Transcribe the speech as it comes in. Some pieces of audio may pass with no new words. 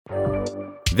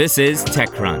This is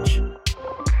TechCrunch.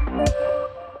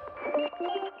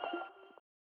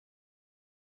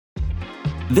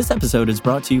 This episode is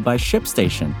brought to you by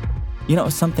ShipStation. You know,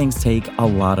 some things take a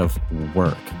lot of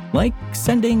work, like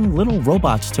sending little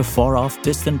robots to far-off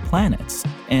distant planets.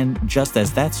 And just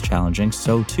as that's challenging,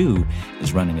 so too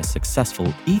is running a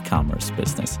successful e-commerce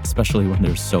business, especially when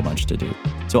there's so much to do.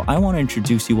 So I want to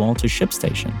introduce you all to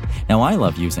ShipStation. Now, I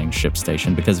love using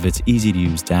ShipStation because of its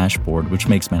easy-to-use dashboard, which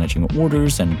makes managing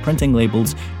orders and printing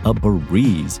labels a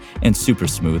breeze and super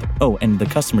smooth. Oh, and the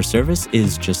customer service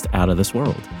is just out of this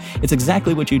world. It's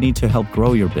exactly what you need to help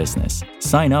grow your business.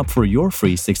 Sign up for your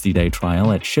free 60-day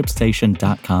trial at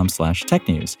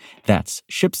shipstation.com/technews. That's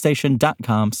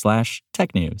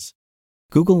shipstation.com/technews.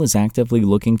 Google is actively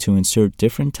looking to insert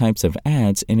different types of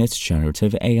ads in its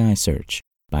generative AI search,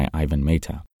 by Ivan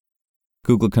Mehta.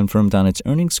 Google confirmed on its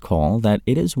earnings call that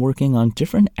it is working on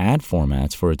different ad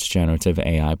formats for its generative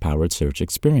AI-powered search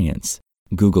experience.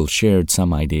 Google shared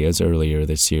some ideas earlier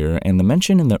this year, and the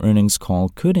mention in the earnings call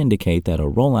could indicate that a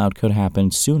rollout could happen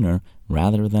sooner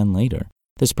rather than later.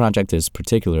 This project is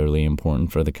particularly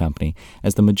important for the company,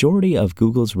 as the majority of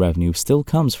Google's revenue still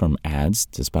comes from ads,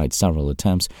 despite several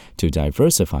attempts to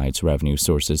diversify its revenue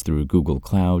sources through Google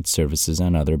Cloud services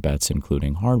and other bets,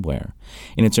 including hardware.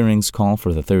 In its earnings call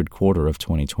for the third quarter of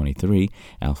 2023,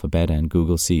 Alphabet and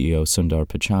Google CEO Sundar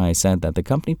Pichai said that the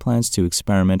company plans to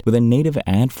experiment with a native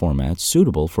ad format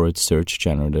suitable for its search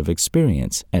generative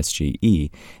experience, SGE,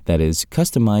 that is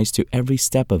customized to every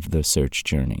step of the search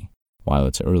journey. While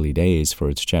it's early days for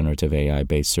its generative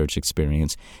AI-based search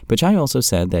experience, Pichai also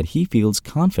said that he feels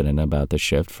confident about the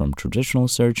shift from traditional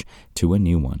search to a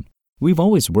new one. We've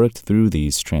always worked through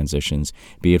these transitions,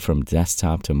 be it from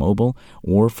desktop to mobile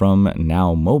or from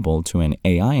now mobile to an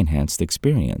AI-enhanced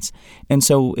experience. And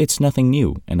so it's nothing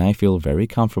new, and I feel very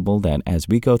comfortable that as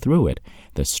we go through it,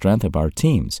 the strength of our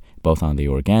teams, both on the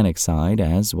organic side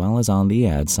as well as on the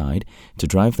ad side, to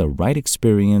drive the right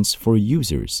experience for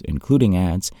users, including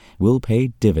ads, will pay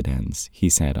dividends, he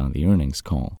said on the earnings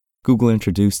call. Google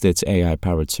introduced its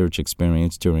AI-powered search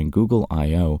experience during Google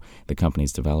I/O, the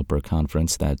company's developer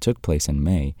conference that took place in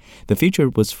May. The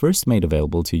feature was first made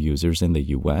available to users in the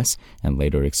U.S. and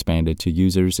later expanded to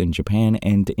users in Japan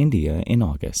and India in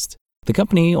August. The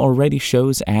company already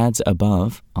shows ads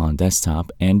above on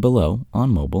desktop and below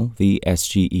on mobile, the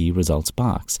SGE results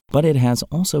box, but it has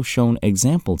also shown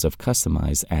examples of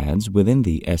customized ads within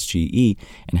the SGE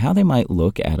and how they might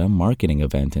look at a marketing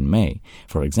event in May.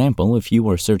 For example, if you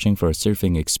are searching for a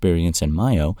surfing experience in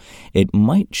Mayo, it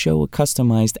might show a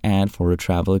customized ad for a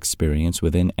travel experience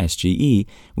within SGE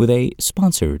with a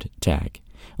sponsored tag.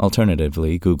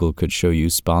 Alternatively, Google could show you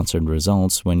sponsored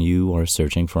results when you are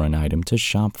searching for an item to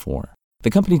shop for. The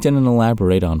company didn't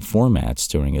elaborate on formats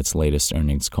during its latest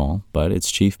earnings call, but its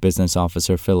chief business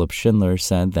officer Philip Schindler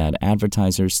said that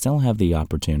advertisers still have the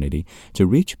opportunity to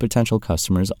reach potential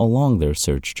customers along their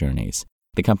search journeys.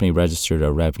 The company registered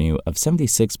a revenue of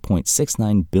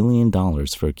 $76.69 billion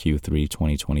for Q3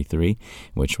 2023,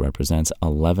 which represents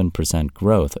 11%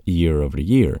 growth year over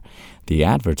year. The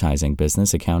advertising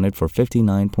business accounted for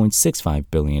 $59.65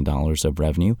 billion of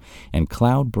revenue, and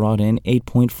cloud brought in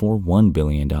 $8.41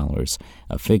 billion,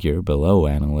 a figure below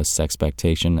analysts'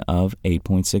 expectation of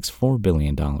 $8.64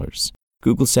 billion.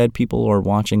 Google said people are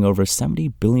watching over 70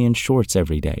 billion shorts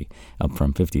every day, up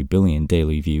from 50 billion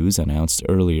daily views announced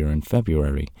earlier in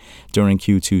February. During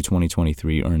Q2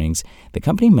 2023 earnings, the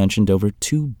company mentioned over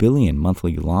 2 billion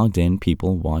monthly logged-in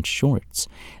people watch shorts.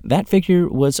 That figure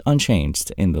was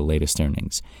unchanged in the latest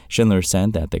earnings. Schindler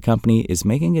said that the company is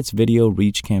making its video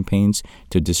reach campaigns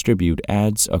to distribute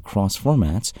ads across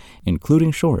formats,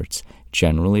 including shorts,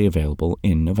 generally available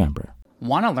in November.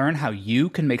 Want to learn how you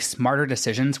can make smarter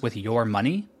decisions with your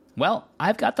money? Well,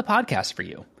 I've got the podcast for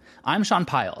you. I'm Sean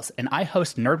Piles, and I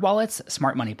host NerdWallet's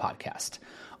Smart Money Podcast.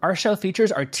 Our show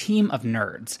features our team of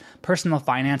nerds, personal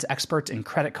finance experts in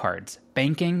credit cards,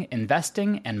 banking,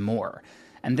 investing, and more.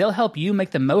 And they'll help you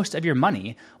make the most of your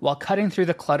money while cutting through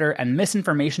the clutter and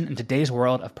misinformation in today's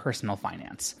world of personal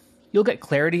finance. You'll get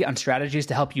clarity on strategies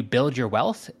to help you build your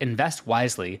wealth, invest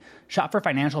wisely, shop for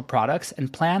financial products,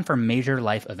 and plan for major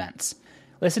life events.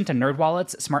 Listen to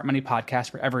NerdWallet's Smart Money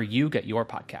Podcast wherever you get your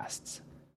podcasts.